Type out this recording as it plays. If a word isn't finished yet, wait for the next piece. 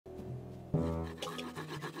Oh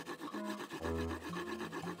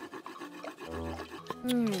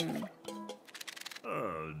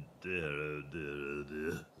dear, oh dear, oh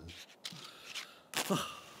dear.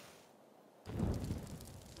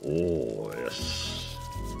 Oh, yes.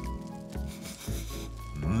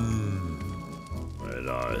 Very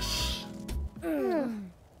nice.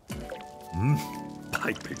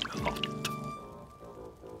 Piping hot.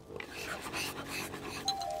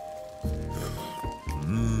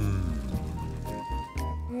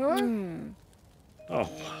 Oh,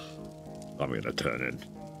 I'm going to turn in.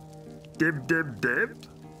 Dib, dib, dib.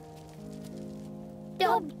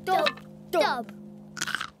 Dub, dub, dub.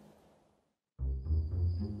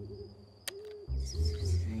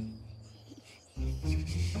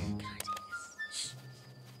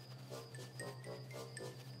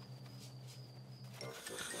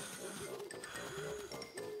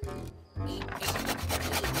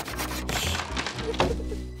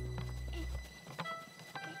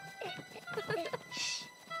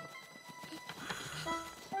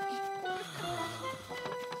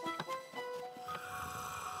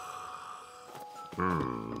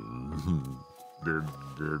 Dib,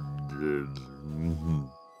 dib, dib.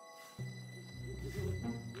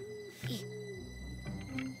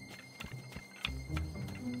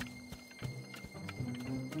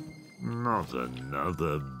 Not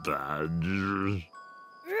another badge.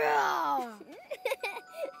 Roar!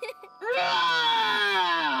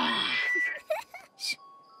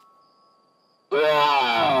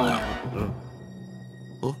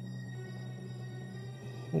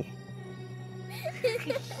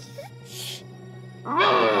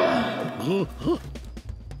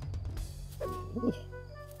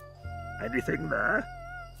 Anything there?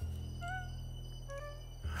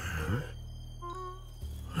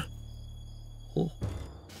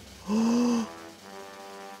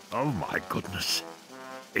 Oh my goodness.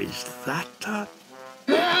 Is that a...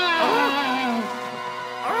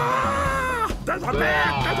 There's a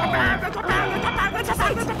bear! There's a bear! There's a bear! There's a bear! There's a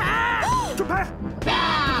bear! There's a bear! There's a bear!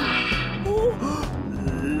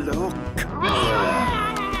 Look!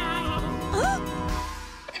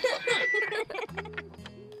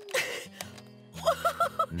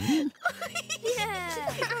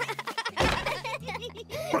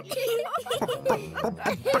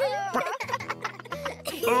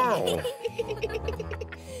 Oh!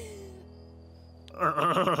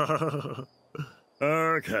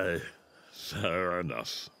 Okay, fair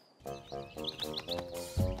enough.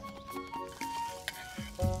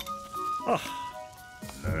 Oh,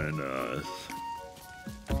 very nice.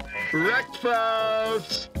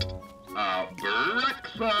 Breakfast!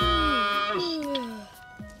 Breakfast!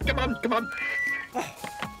 Come on, come on.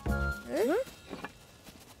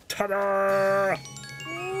 Ta-da!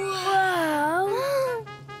 Wow!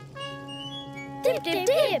 Dib, dib,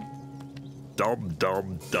 dib! Dum,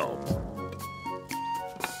 dum, dum.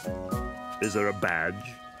 Is there a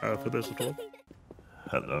badge for this at all?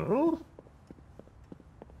 Hello?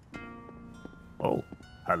 Oh,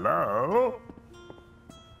 hello?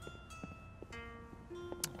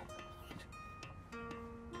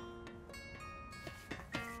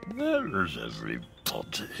 Where is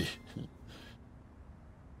everybody?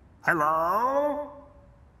 Hello?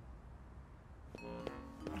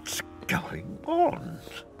 What's going on?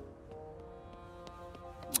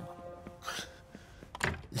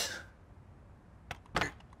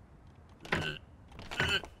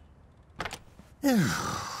 I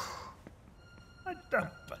don't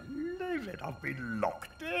believe it. I've been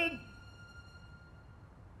locked in.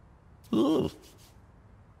 Oh,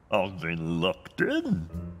 I've been locked in.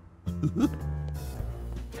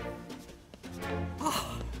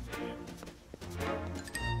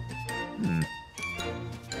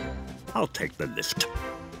 I'll take the lift.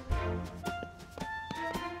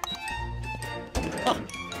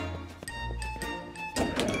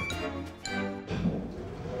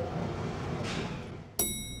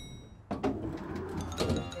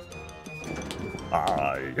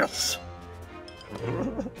 Ah, yes.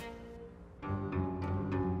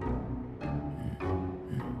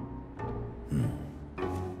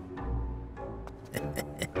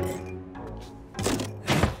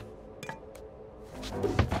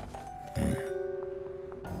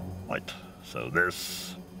 Right, so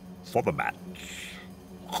this for the match.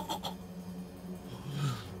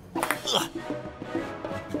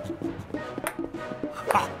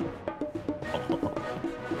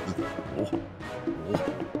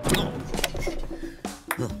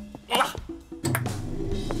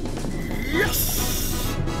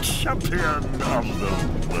 Yes! Champion of the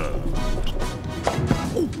world.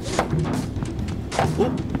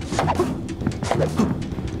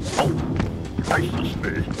 Oh, gracious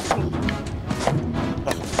me.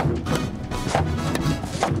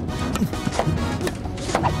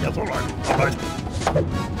 Yes, all right, all right.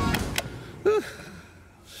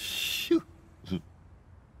 Phew.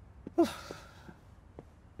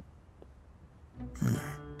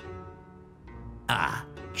 Ah,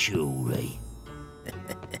 jewelry.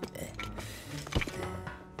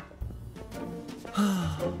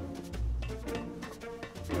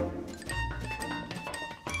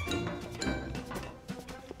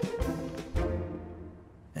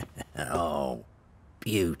 Oh,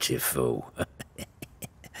 beautiful.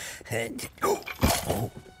 And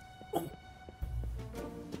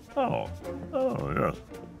Oh, yes.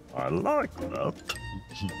 I like that.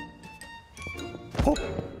 Oh.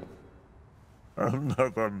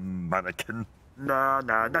 Another mannequin. Na,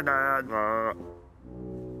 na, na, na, na.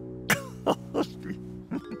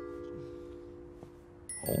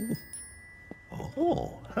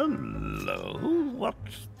 Oh, hello.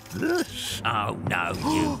 What's this? oh no,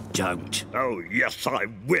 you don't. Oh, yes, I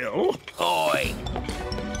will. Oi!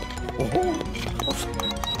 Oh.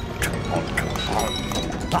 Come on, come on.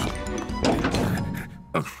 Ah.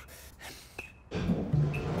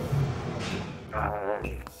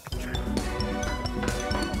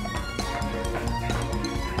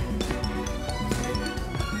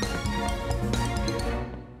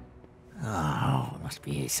 Oh, must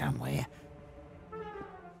be here somewhere.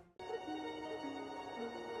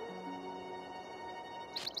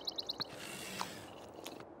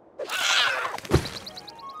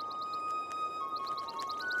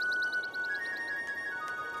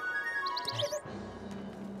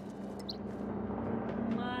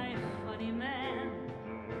 My funny man,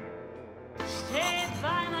 stay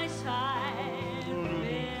by my side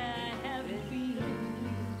where I have been.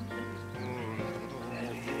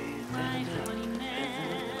 My funny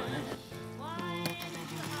man, why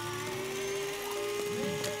did you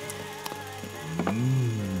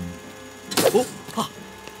Oh, ah.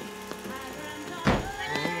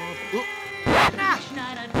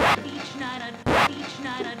 each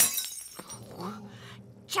night I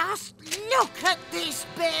Just look at this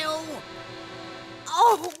bill.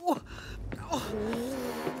 Oh.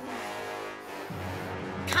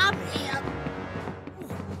 Come here.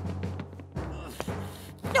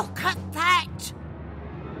 Look at that.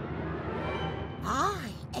 My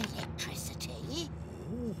electricity.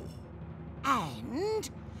 And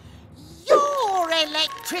your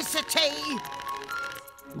electricity.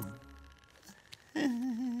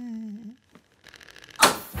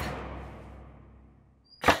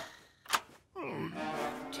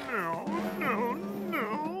 No, no, no.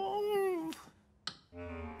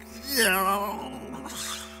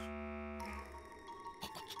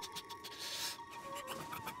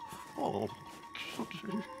 Oh.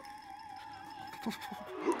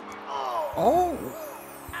 Oh.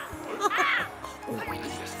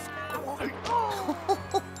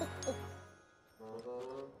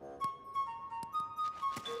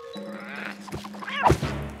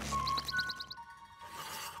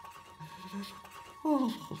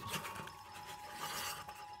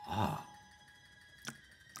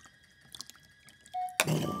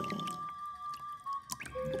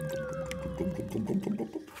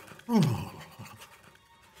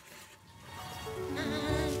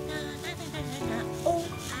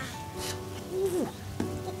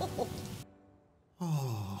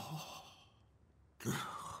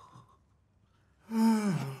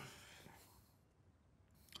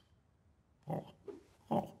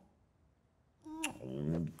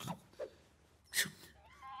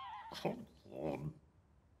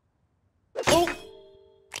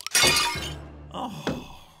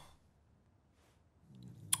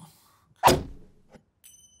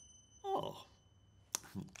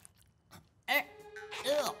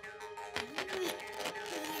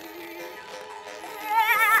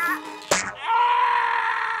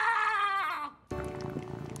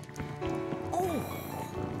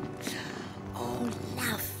 Oh,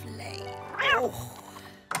 lovely. Oh.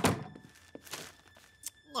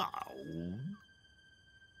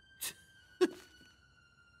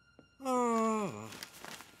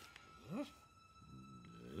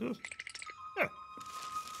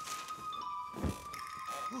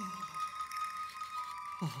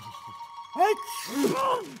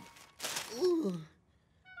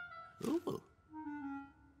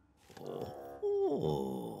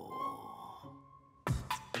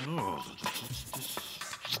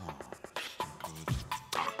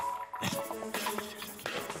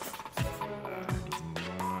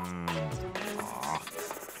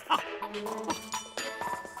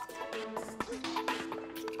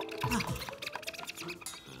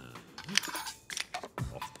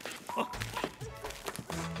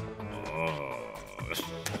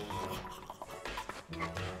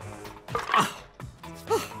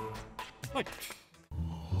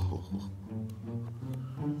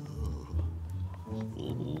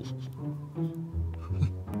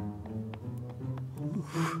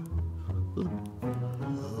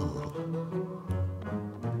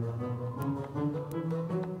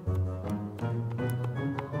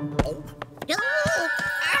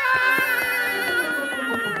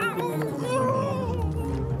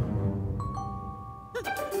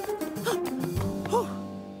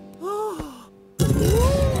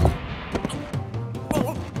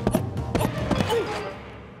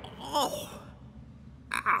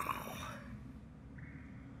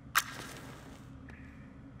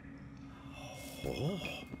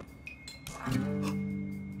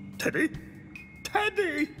 Teddy?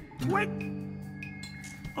 Teddy! Wait!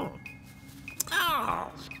 Oh.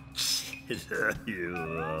 Oh, there you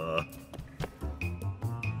are.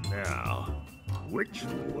 Now, which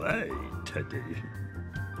way, Teddy?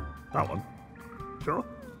 That one? Sure?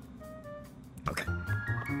 Okay.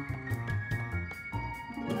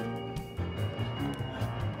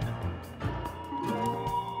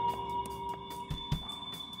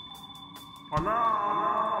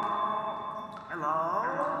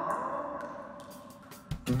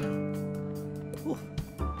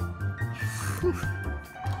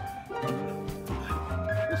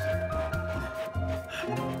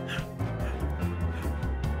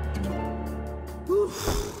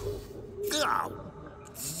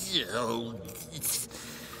 Hello?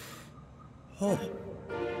 Oh.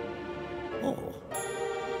 Oh.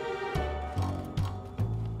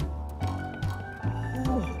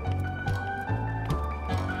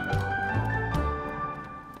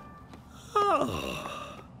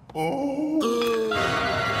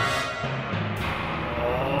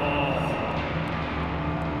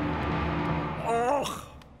 Oh,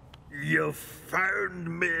 you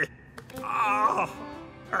found me. Ah,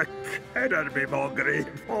 I cannot be more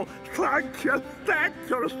grateful. Thank you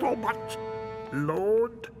so much.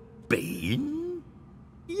 Lord Bean?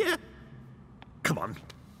 Yeah. Come on,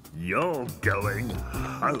 you're going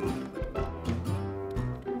home.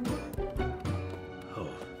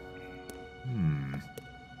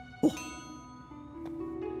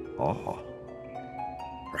 Oh.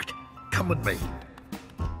 Right, come with me.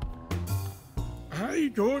 I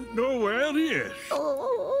don't know where he is.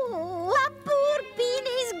 Oh, our poor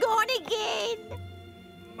Beanie's gone again.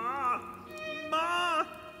 Ma,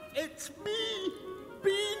 it's me,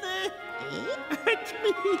 Beanie. It's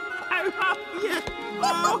me. How are you?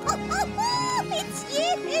 Oh, it's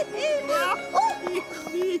you. It's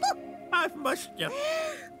me. I've missed you.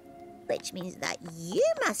 Which means that you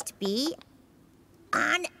must be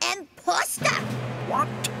an imposter. What?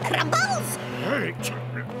 Crumbles. Right.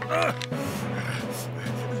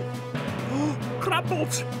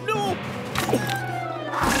 Crumbles, no.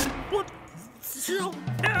 What?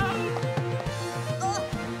 Oh,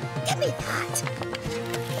 give me that.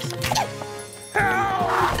 Help!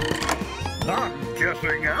 I'm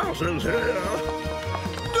guessing else is here.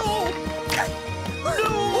 No! No!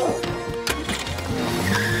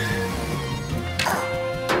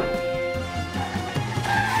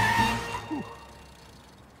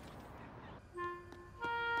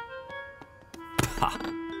 Ha!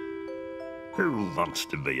 Who wants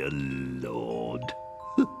to be a lord?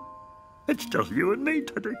 It's just you and me,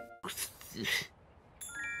 Teddy.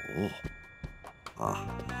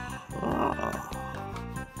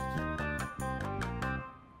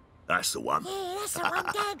 That's the one. Yeah, that's the one,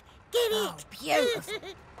 Dad. Get it. Oh, beautiful.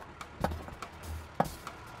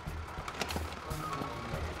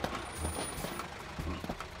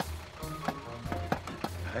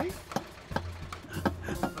 Hey?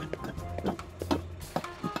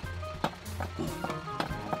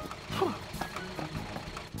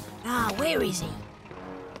 Ah, where is he?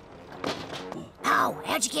 Oh,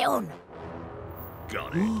 how'd you get on?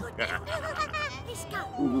 Got it. Let's go.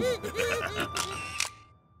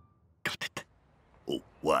 Got it. Oh,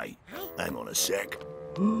 wait. Hang on a sec.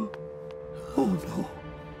 Oh, no.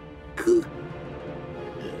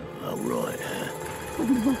 All right. Oh,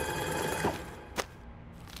 no.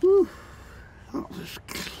 Whew. That was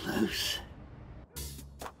close.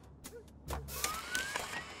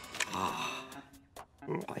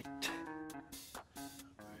 Right.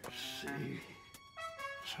 Let's see.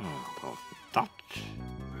 So, got that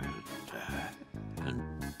and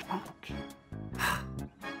that.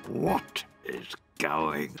 What is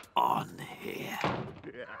going on here?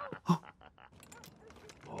 Oh.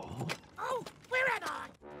 Oh, where am I?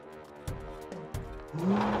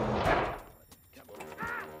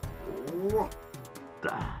 What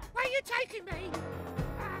the? Where are you taking me?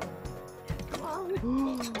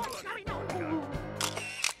 What's going on?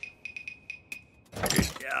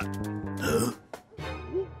 Huh?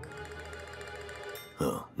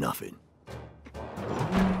 Oh, nothing.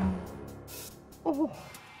 Oh.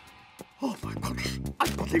 Oh, my goodness.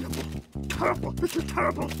 Unbelievable. Terrible. This is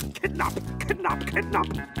terrible. Kidnap, kidnap, kidnap.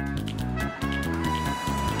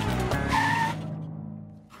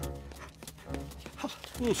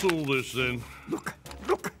 What's all this, then? Look,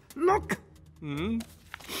 look, look. Hmm?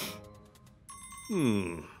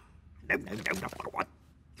 No, not that one.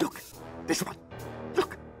 Look, this one.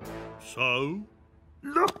 Look, So?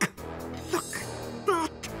 look, look.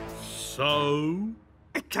 That. So?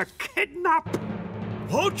 It's a kidnap.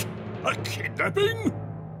 What? A kidnapping?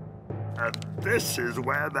 And this is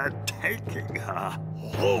where they're taking her.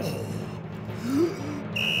 Oh!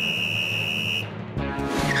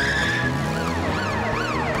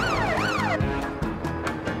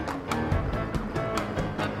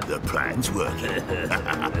 The plan's working.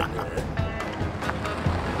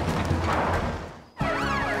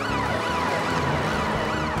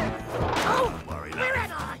 Oh, Worry where not.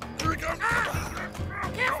 am I? Here it comes!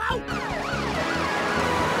 Careful!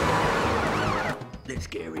 Let's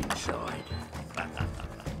get inside.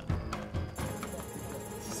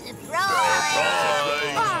 Surprise!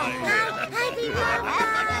 Happy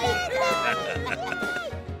birthday!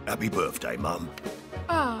 Happy birthday, Mum.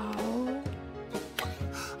 Oh.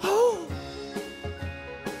 Oh!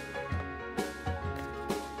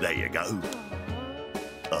 There you go.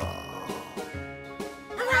 Oh.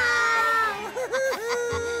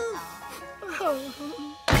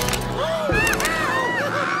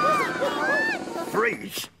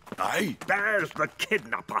 Freeze! Hey, There's the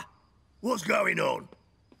kidnapper. what's going on?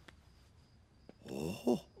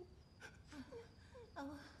 Oh.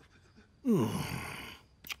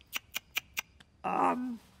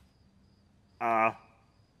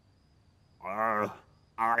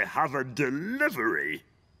 I have a delivery.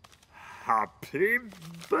 Happy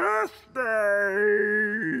birthday!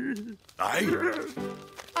 Hey?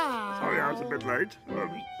 Sorry, I was a bit late.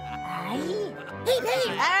 Hey! Heep,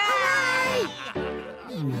 heep! Hey!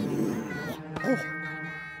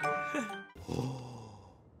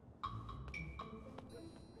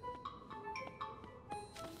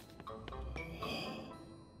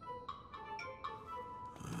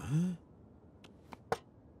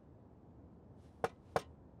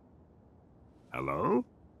 Hello?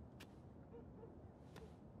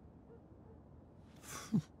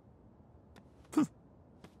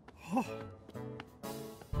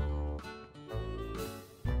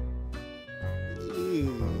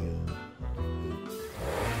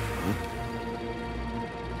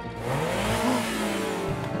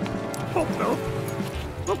 Oh, no.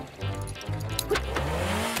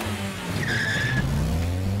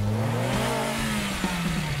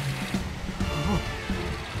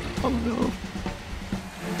 Oh, no.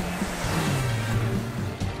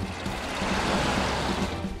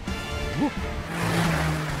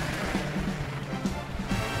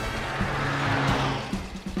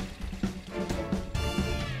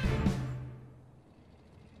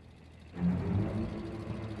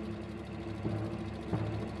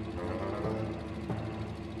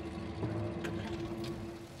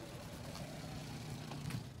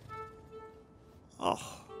 Oh,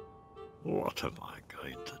 what am I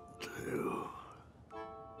going to do?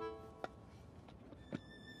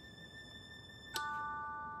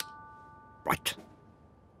 Right.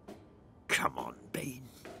 Come on, Bean.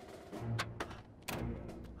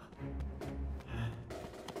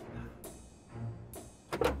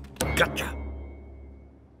 Gotcha.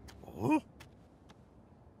 Oh?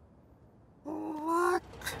 What?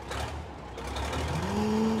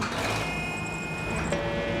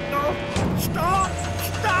 No! Stop!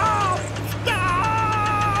 Stop!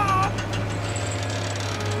 Stop!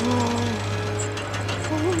 Oh,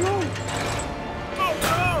 oh no! Oh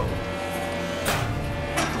no!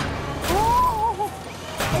 Oh!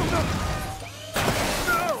 Oh no!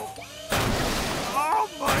 No! Oh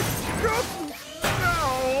my goodness! No!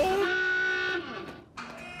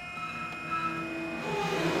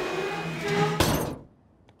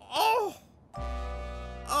 Oh!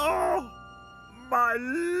 Oh! My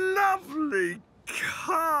lovely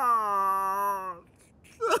car!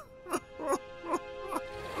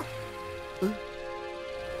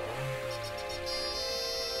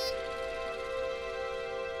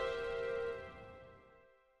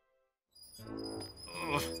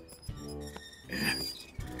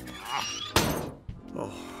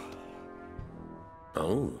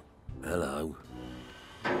 Oh, hello.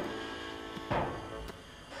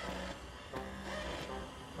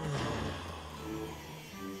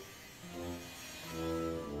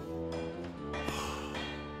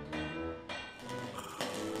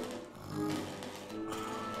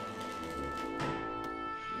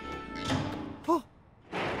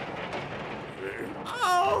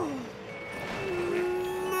 Oh!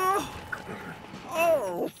 No!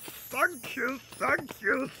 Thank you, thank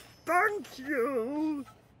you, thank you.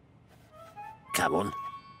 Come on.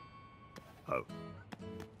 Oh,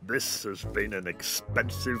 this has been an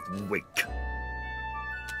expensive week.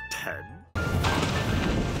 10.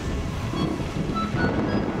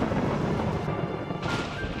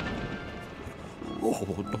 Oh,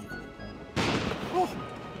 no. Oh,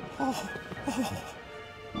 oh, oh.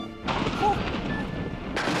 Oh.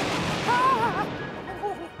 Ah.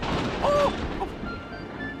 Oh. Oh. Ah.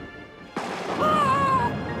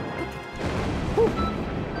 Oh.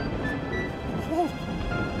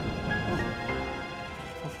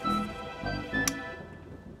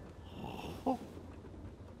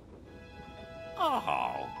 Oh. Oh.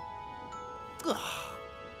 Oh.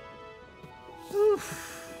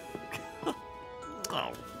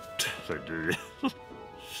 Oh, silly.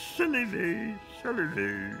 Silly me, silly me.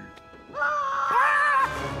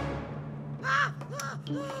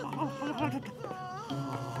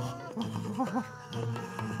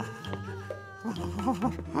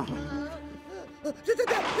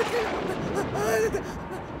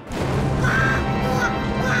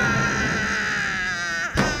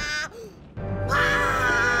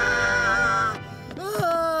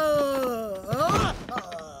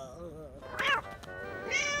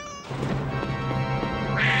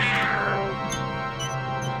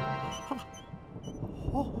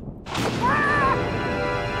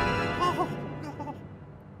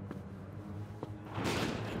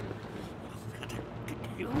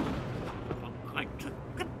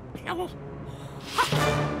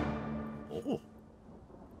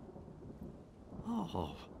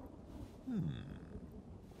 Oh.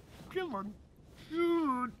 Come on.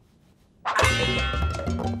 Shoot.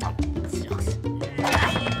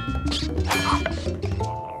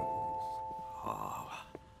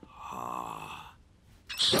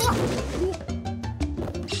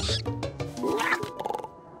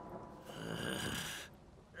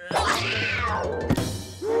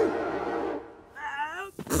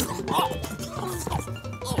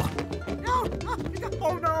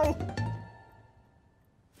 Oh no!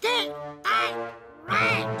 Get that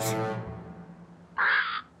rat!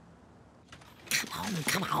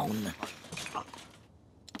 Come on.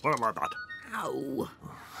 What about that? Ow.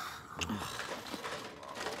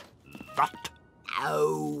 That.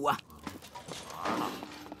 Ow.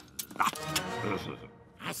 That.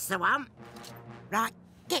 That's the one. Right,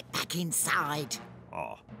 get back inside.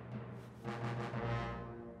 Oh.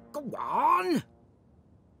 Go on.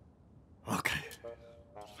 Okay.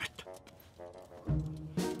 Right.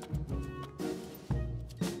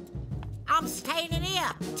 I'm staying in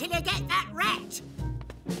here till you get that rat.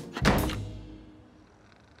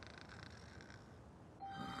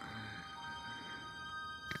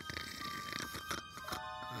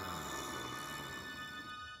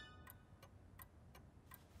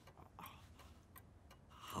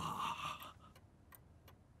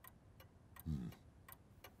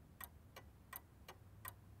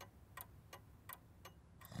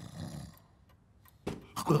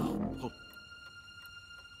 Oh,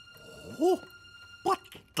 what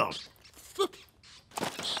the?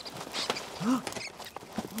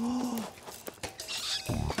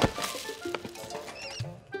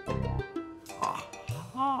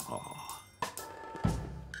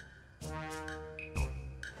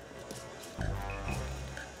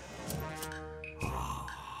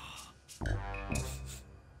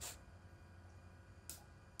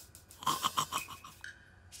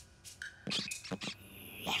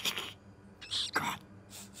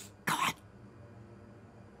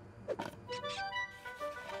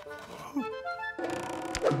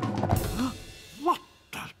 What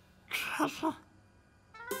the treasure?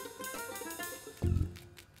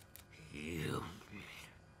 You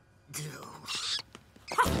do.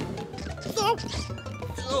 Oh.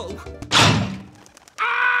 Oh.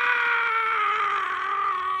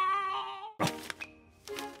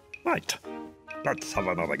 Right, let's have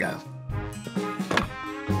another go.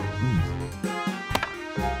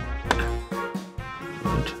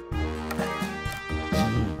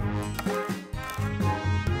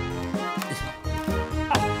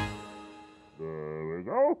 There we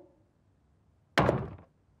go.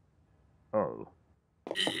 Oh.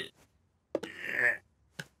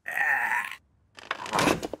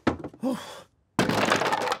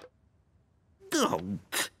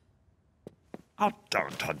 Don't. I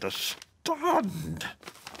don't understand.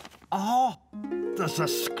 Oh, there's a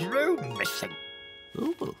screw missing.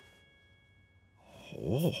 Oh.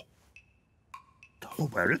 Oh. Oh,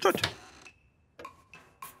 where is it?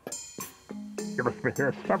 You must be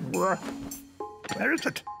here somewhere. Where is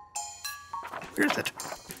it? Where is it?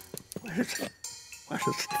 Where is it? Where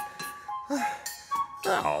is it?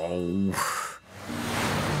 Oh.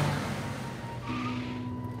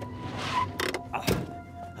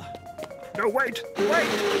 No, wait!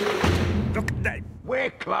 Look at that. We're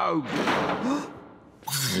closed.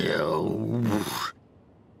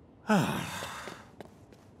 Right.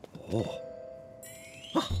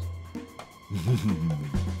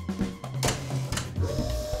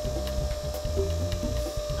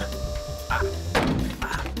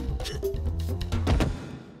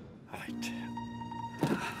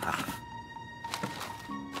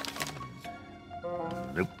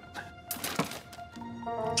 Nope.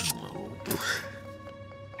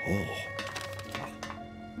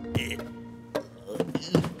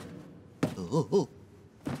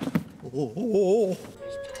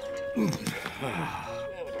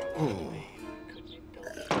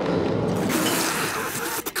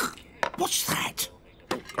 What's that?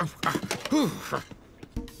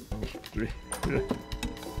 You!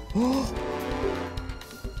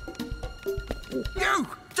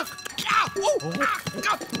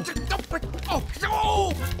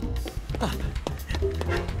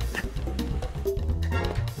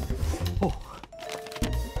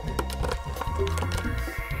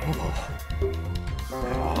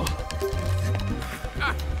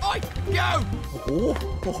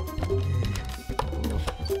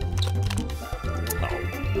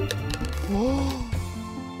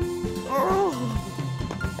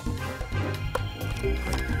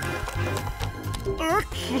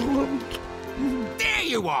 Excellent. There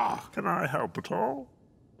you are! Can I help at all?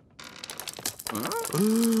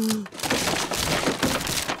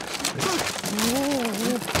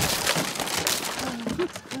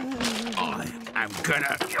 I am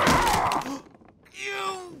gonna...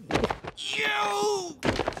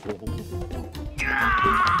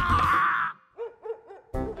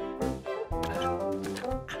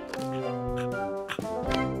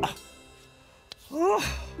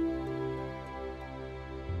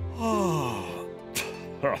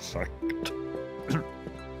 Perfect.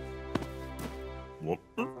 What?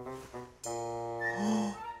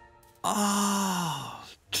 Ah,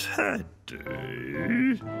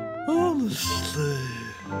 Teddy. Honestly.